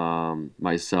defense,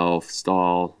 myself,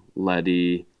 Stahl,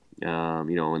 Leddy, and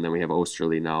then we have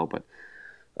Osterley now, but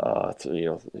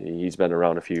he's been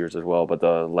around a few years as well. But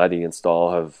the Leddy and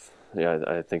Stahl have. Yeah,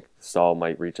 I think Stahl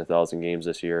might reach 1,000 games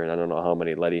this year, and I don't know how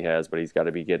many Leddy has, but he's got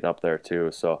to be getting up there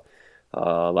too. So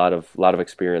a lot of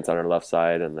experience on our left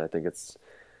side, and I think it's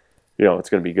going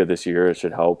to be good this year. It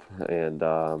should help, and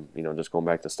just going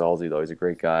back to Stalzy though, he's a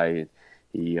great guy.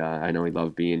 I know he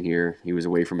loved being here. He was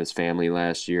away from his family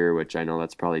last year, which I know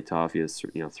that's probably tough. He has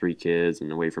 3 kids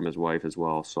and away from his wife as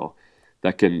well, so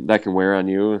that can wear on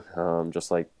you,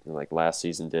 just like last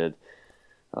season did.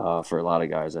 For a lot of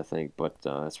guys, I think, but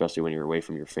especially when you're away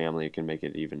from your family, it can make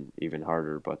it even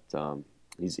harder. But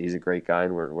he's a great guy,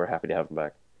 and we're happy to have him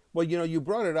back. Well, you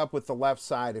brought it up with the left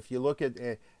side. If you look at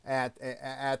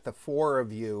the 4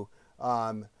 of you,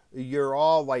 you're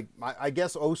all like, I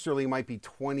guess Osterley might be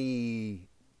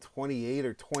 28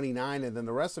 or 29, and then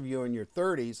the rest of you in your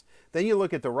 30s. Then you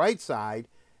look at the right side,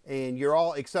 and you're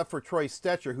all, except for Troy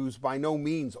Stetcher, who's by no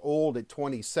means old at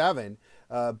 27,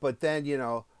 but then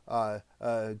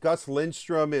Gus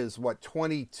Lindstrom is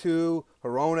 22,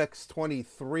 Hronek's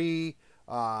 23.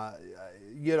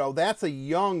 That's a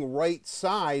young right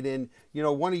side, and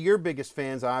one of your biggest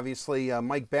fans, obviously,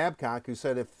 Mike Babcock, who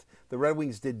said if the Red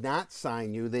Wings did not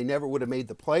sign you, they never would have made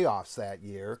the playoffs that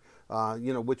year.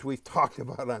 Which we've talked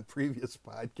about on previous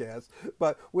podcasts.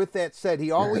 But with that said,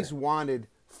 he always wanted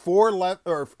 3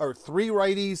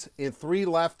 righties and 3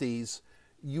 lefties.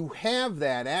 You have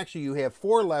that. Actually, you have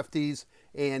 4 lefties.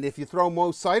 And if you throw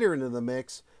Mo Seider into the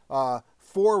mix, 4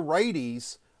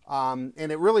 righties, and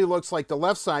it really looks like the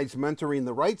left side's mentoring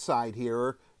the right side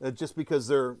here, just because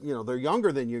they're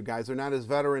younger than you guys. They're not as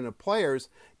veteran of players.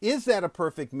 Is that a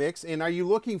perfect mix? And are you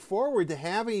looking forward to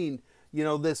having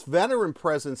this veteran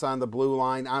presence on the blue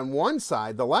line on one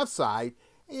side, the left side?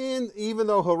 And even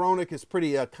though Hronek is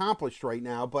pretty accomplished right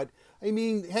now, but I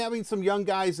mean, having some young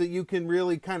guys that you can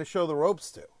really kind of show the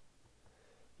ropes to.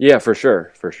 Yeah, for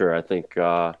sure. I think,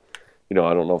 I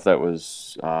don't know if that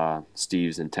was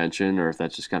Steve's intention or if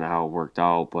that's just kind of how it worked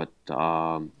out. But,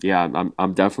 I'm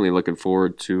definitely looking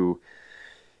forward to,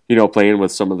 playing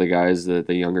with some of the guys, the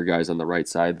younger guys on the right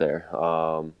side there.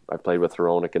 I played with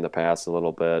Hronek in the past a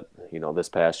little bit. This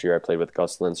past year I played with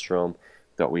Gus Lindstrom.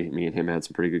 Thought me and him had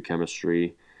some pretty good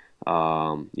chemistry.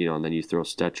 And then you throw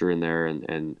Stetcher in there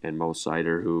and Mo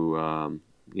Seider, who,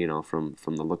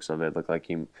 from the looks of it, looked like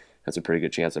he has a pretty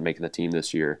good chance of making the team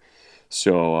this year.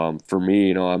 So for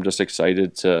me, I'm just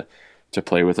excited to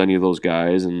play with any of those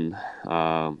guys and,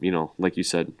 like you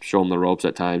said, show them the ropes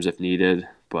at times if needed.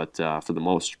 But for the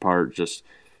most part, just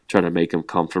try to make them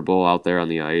comfortable out there on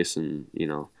the ice. And,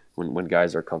 when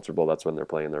guys are comfortable, that's when they're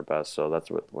playing their best. So that's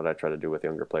what I try to do with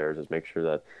younger players is make sure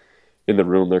that in the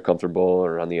room they're comfortable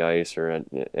or on the ice or in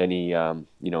any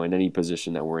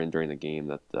position that we're in during the game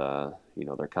that,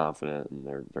 they're confident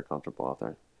and they're comfortable out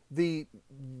there. The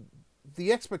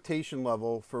expectation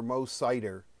level for Mo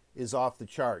Seider is off the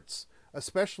charts,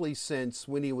 especially since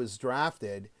when he was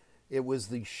drafted, it was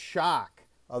the shock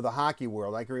of the hockey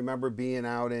world. I can remember being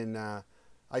out in,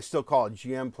 I still call it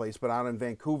GM place, but out in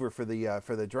Vancouver for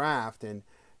the draft, and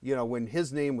when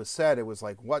his name was said, it was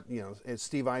like, what, and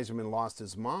Steve Yzerman lost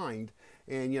his mind.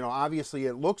 And, obviously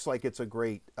it looks like it's a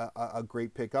great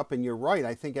pickup. And you're right.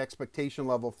 I think expectation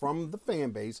level from the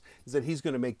fan base is that he's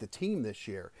going to make the team this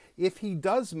year. If he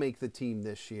does make the team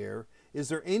this year, is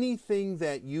there anything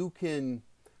that you can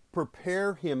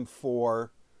prepare him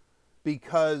for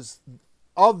because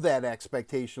of that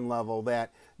expectation level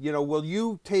that, will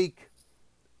you take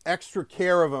extra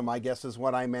care of him, I guess is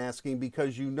what I'm asking,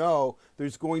 because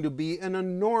there's going to be an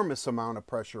enormous amount of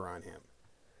pressure on him.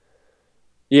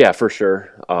 Yeah, for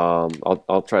sure.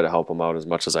 I'll try to help him out as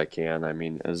much as I can. I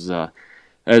mean, as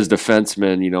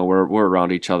defensemen, we're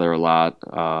around each other a lot.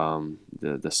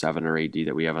 The 7 or 8 D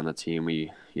that we have on the team,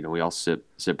 we all sit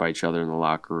by each other in the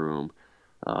locker room.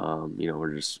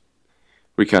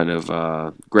 We kind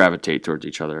of gravitate towards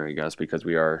each other, I guess, because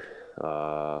we are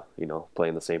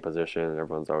playing the same position and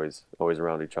everyone's always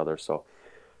around each other. So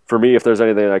for me, if there's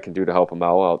anything I can do to help him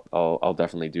out, I'll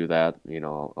definitely do that.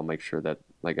 I'll make sure that,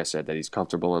 like I said, that he's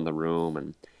comfortable in the room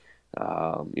and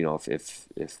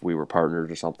If we were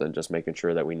partners or something, just making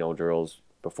sure that we know drills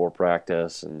before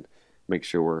practice and make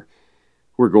sure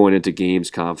we're going into games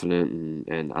confident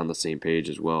and on the same page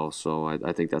as well. So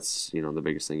I think that's the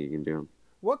biggest thing you can do.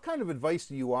 What kind of advice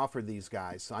do you offer these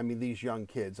guys? I mean, these young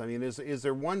kids. I mean, is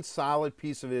there one solid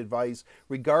piece of advice,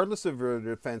 regardless of you're a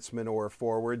defenseman or a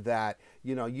forward, that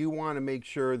you want to make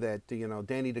sure that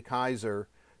Danny DeKeyser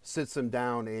sits them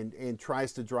down and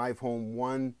tries to drive home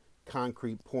one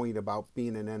concrete point about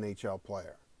being an NHL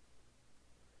player?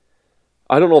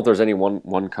 I don't know if there's any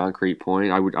one concrete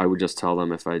point. I would just tell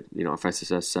them if I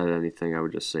said anything, I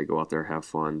would just say go out there, have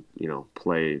fun,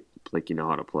 play like you know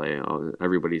how to play.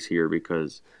 Everybody's here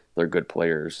because they're good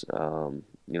players, no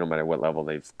matter what level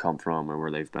they've come from or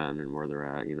where they've been and where they're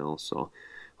at, So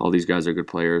all these guys are good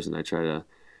players, and I try to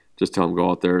just tell them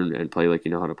go out there and play like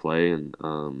you know how to play. And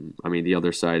I mean, the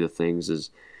other side of things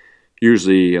is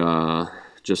usually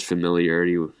just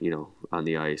familiarity, on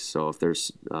the ice. So if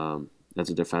there's as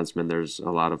a defenseman, there's a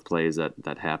lot of plays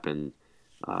that happen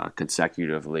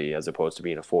consecutively as opposed to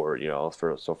being a forward.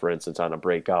 For instance, on a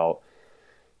breakout,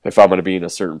 if I'm going to be in a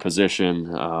certain position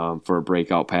for a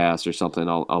breakout pass or something,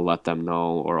 I'll let them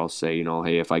know, or I'll say,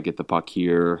 hey, if I get the puck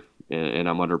here and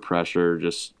I'm under pressure,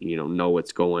 just know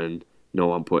it's going.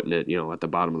 Know I'm putting it, at the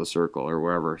bottom of the circle or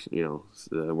wherever,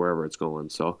 wherever it's going.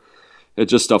 So it's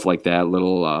just stuff like that,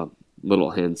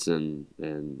 little hints and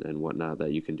whatnot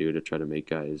that you can do to try to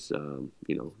make guys,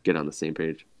 get on the same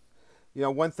page.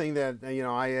 One thing that,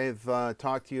 I have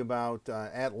talked to you about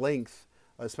at length,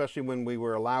 especially when we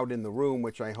were allowed in the room,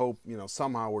 which I hope,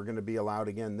 somehow we're going to be allowed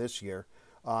again this year,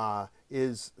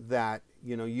 is that,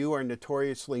 you are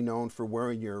notoriously known for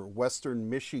wearing your Western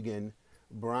Michigan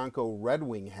Bronco Red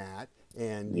Wing hat.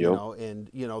 And, Yep.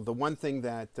 The one thing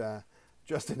that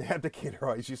Justin Abdicator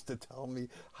always used to tell me,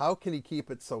 how can he keep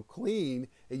it so clean?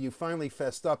 And you finally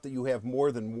fessed up that you have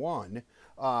more than one.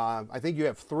 I think you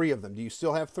have 3 of them. Do you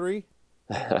still have 3?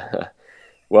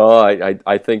 Well,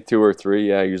 I think 2 or 3.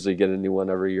 Yeah, I usually get a new one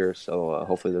every year. So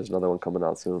hopefully there's another one coming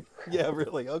out soon. Yeah,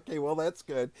 really? Okay, well, that's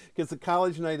good because the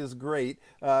college night is great.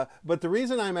 But the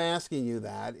reason I'm asking you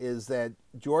that is that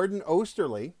Jordan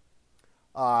Osterley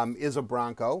is a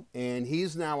Bronco, and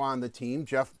he's now on the team.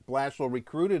 Jeff Blashill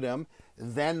recruited him,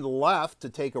 then left to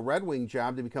take a Red Wing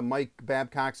job to become Mike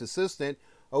Babcock's assistant.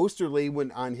 Osterley,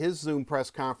 when on his Zoom press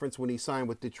conference when he signed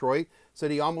with Detroit, said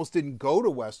he almost didn't go to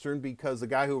Western because the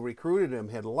guy who recruited him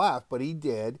had left, but he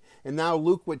did. And now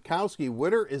Luke Witkowski,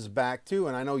 Witter is back too,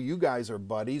 and I know you guys are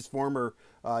buddies, former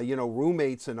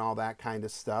roommates and all that kind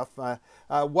of stuff.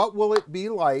 What will it be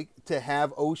like to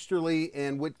have Osterley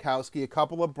and Witkowski, a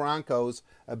couple of Broncos,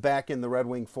 back in the Red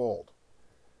Wing fold?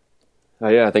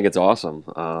 Yeah, I think it's awesome.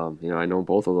 I know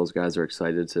both of those guys are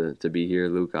excited to be here.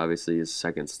 Luke, obviously, his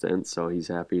second stint, so he's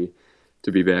happy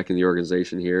to be back in the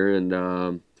organization here.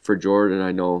 And for Jordan,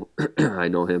 I know I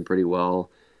know him pretty well.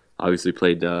 Obviously,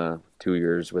 played 2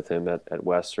 years with him at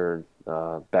Western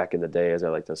back in the day, as I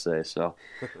like to say. So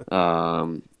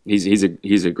he's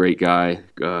a great guy,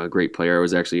 great player. I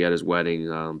was actually at his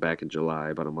wedding back in July,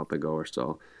 about a month ago or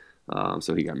so.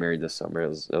 So he got married this summer. It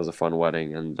was a fun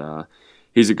wedding, and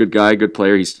he's a good guy, good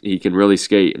player. He can really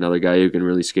skate. Another guy who can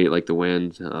really skate like the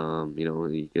wind.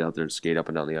 He get out there and skate up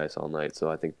and down the ice all night. So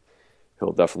I think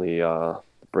he'll definitely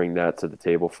bring that to the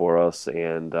table for us.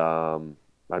 And I'm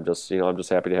just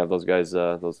happy to have those guys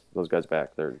those guys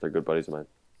back. They're good buddies of mine.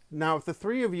 Now, if the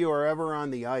 3 of you are ever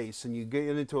on the ice and you get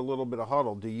into a little bit of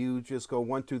huddle, do you just go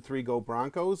 1, 2, 3, go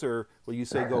Broncos, or will you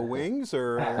say go Wings,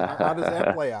 or how does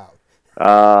that play out?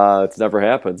 It's never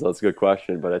happened, so it's a good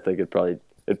question. But I think it'd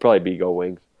probably be go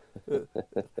Wings.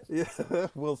 Yeah,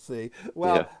 we'll see.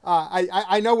 Well, yeah.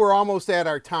 I know we're almost at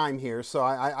our time here, so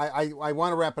I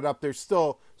want to wrap it up. There's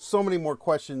still so many more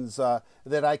questions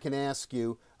that I can ask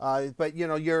you, but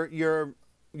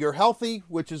you're healthy,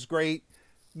 which is great.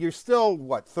 You're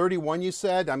still 31? You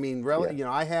said. I mean, really,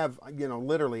 yeah. I have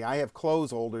literally I have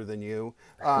clothes older than you,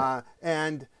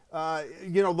 and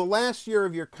the last year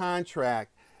of your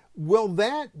contract, will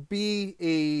that be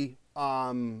a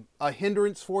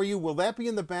hindrance for you? Will that be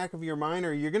in the back of your mind,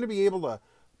 or you're going to be able to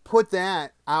put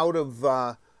that out of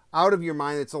your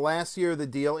mind? It's the last year of the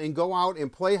deal, and go out and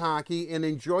play hockey and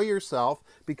enjoy yourself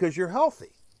because you're healthy.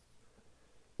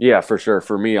 Yeah, for sure.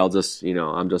 For me, I'm just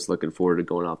looking forward to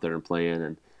going out there and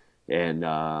playing and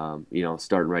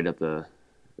starting right at the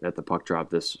puck drop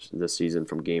this season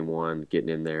from game 1, getting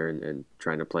in there and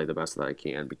trying to play the best that I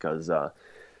can because.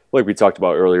 Like we talked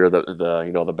about earlier,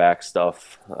 the back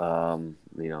stuff,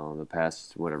 the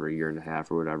past year and a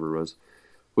half or whatever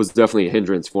was definitely a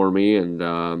hindrance for me, and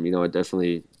it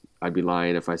definitely I'd be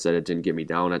lying if I said it didn't get me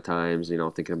down at times,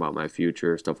 thinking about my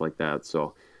future, stuff like that.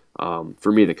 So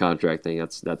for me, the contract thing,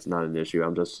 that's not an issue.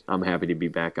 I'm happy to be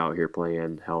back out here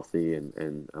playing healthy,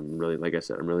 and I'm really, like I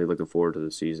said, I'm really looking forward to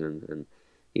the season. And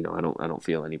I don't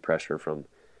feel any pressure from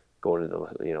going into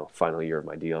the final year of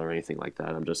my deal or anything like that.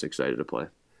 I'm just excited to play.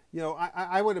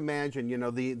 I would imagine,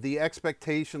 the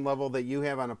expectation level that you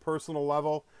have on a personal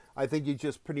level, I think you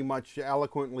just pretty much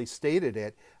eloquently stated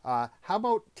it. How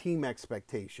about team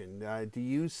expectation? Do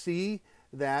you see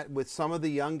that with some of the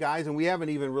young guys, and we haven't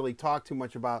even really talked too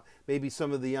much about maybe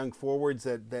some of the young forwards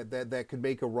that could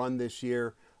make a run this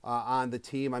year on the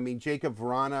team? I mean, Jacob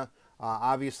Vrana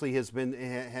obviously has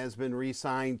been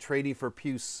re-signed, trading for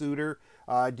Pius Suter.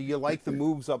 Do you like the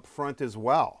moves up front as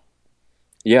well?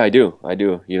 Yeah, I do.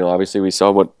 Obviously we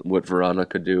saw what Verona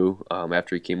could do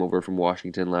after he came over from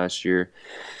Washington last year.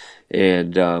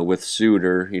 And with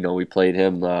Suter, we played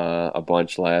him a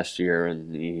bunch last year,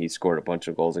 and he scored a bunch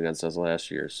of goals against us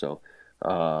last year. So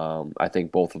I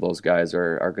think both of those guys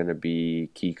are going to be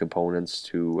key components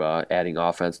to adding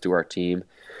offense to our team.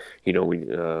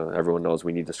 Everyone knows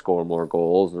we need to score more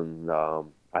goals, and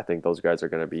I think those guys are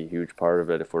going to be a huge part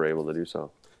of it if we're able to do so.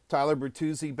 Tyler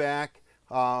Bertuzzi back.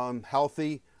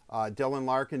 Healthy. Dylan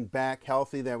Larkin back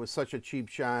healthy. That was such a cheap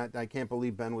shot. I can't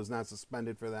believe Ben was not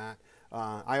suspended for that.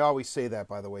 I always say that,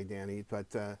 by the way, Danny, but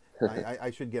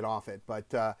I should get off it. But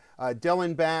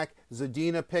Dylan back,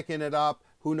 Zadina picking it up.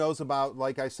 Who knows about,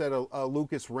 like I said, a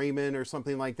Lucas Raymond or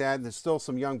something like that. And there's still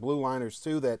some young blue liners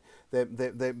too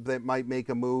that might make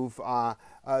a move.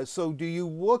 So do you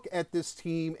look at this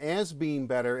team as being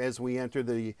better as we enter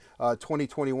the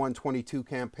 2021-22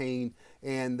 campaign,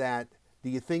 and that do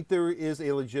you think there is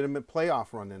a legitimate playoff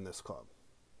run in this club?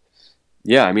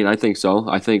 Yeah, I think so.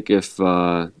 I think if,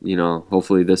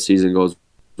 hopefully this season goes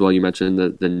well. You mentioned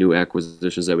the new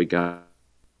acquisitions that we got,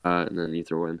 and then you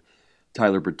throw in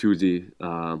Tyler Bertuzzi,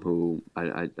 who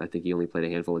I think he only played a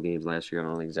handful of games last year. I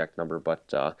don't know the exact number,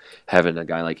 but having a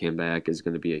guy like him back is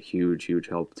going to be a huge, huge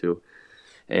help too.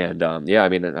 And,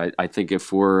 I think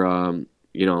if we're,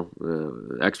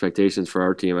 expectations for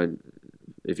our team,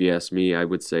 if you ask me, I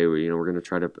would say we're going to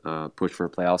try to push for a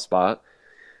playoff spot,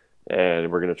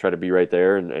 and we're going to try to be right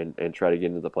there and try to get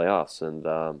into the playoffs. And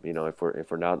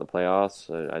if we're not in the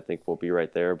playoffs, I think we'll be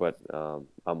right there. But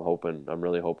I'm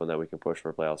really hoping that we can push for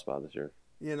a playoff spot this year.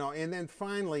 And then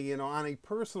finally, on a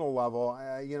personal level,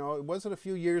 it wasn't a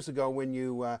few years ago when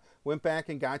you went back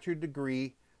and got your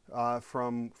degree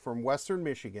from Western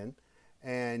Michigan,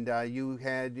 and you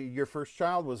had your first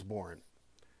child was born.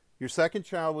 Your second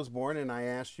child was born, and I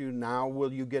asked you, now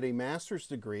will you get a master's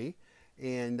degree?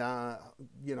 And, I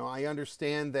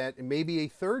understand that maybe a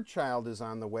third child is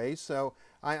on the way. So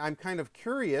I'm kind of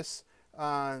curious,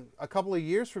 a couple of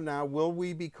years from now, will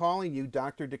we be calling you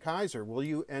Dr. DeKeyser? Will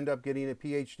you end up getting a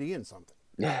PhD in something?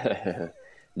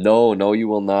 No, you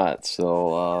will not.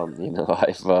 So,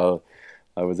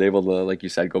 I was able to, like you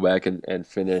said, go back and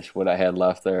finish what I had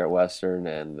left there at Western.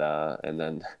 And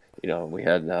then, we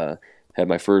had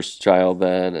my first child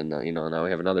then, and now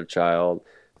we have another child.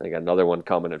 I got another one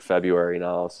coming in February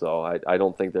now, so I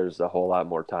don't think there's a whole lot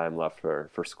more time left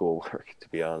for schoolwork, to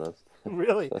be honest.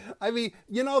 Really?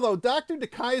 Though, Dr.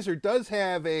 DeKeyser does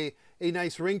have a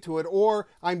nice ring to it, or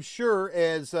I'm sure,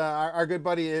 as our good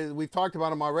buddy, we've talked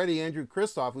about him already, Andrew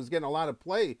Kristoff, who's getting a lot of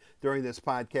play during this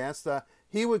podcast,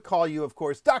 he would call you, of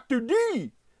course, Dr.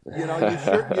 D!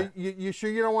 You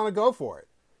sure you don't want to go for it?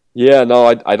 Yeah, no,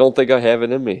 I don't think I have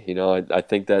it in me. I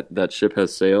think that ship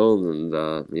has sailed, and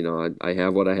I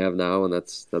have what I have now, and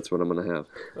that's what I'm going to have.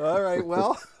 All right,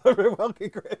 well,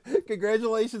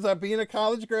 congratulations on being a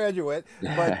college graduate,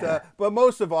 but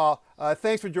most of all,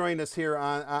 thanks for joining us here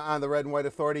on the Red and White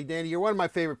Authority. Danny, you're one of my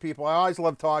favorite people. I always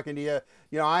love talking to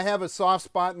you. I have a soft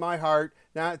spot in my heart,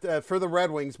 not for the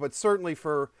Red Wings, but certainly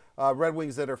for Red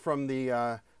Wings that are from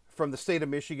the state of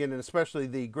Michigan, and especially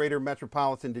the greater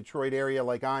metropolitan Detroit area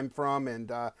like I'm from.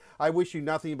 And I wish you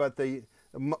nothing but the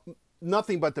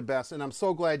best. And I'm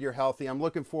so glad you're healthy. I'm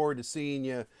looking forward to seeing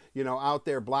you, out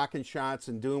there blocking shots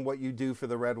and doing what you do for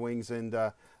the Red Wings. And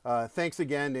thanks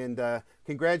again. And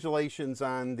congratulations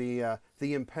on the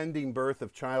impending birth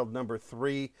of child number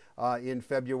 3 in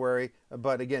February.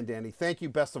 But again, Danny, thank you.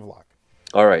 Best of luck.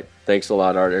 All right. Thanks a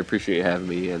lot, Art. I appreciate you having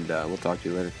me, and we'll talk to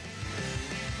you later.